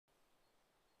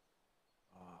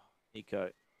Nico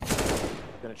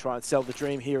going to try and sell the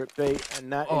dream here at B,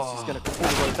 and that is just going to pull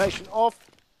the rotation off.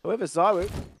 However, Zywoo.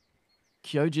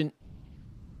 Kyojin,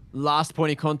 last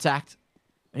point of contact.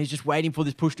 And he's just waiting for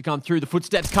this push to come through. The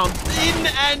footsteps come in,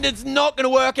 and it's not going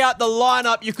to work out the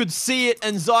lineup. You could see it,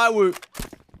 and Zywoo,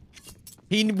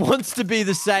 he wants to be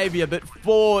the savior, but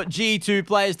 4 G2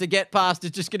 players to get past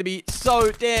is just going to be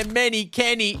so damn many.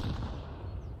 Kenny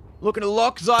looking to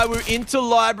lock Zywoo into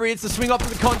library. It's the swing off of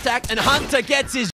the contact, and Hunter gets his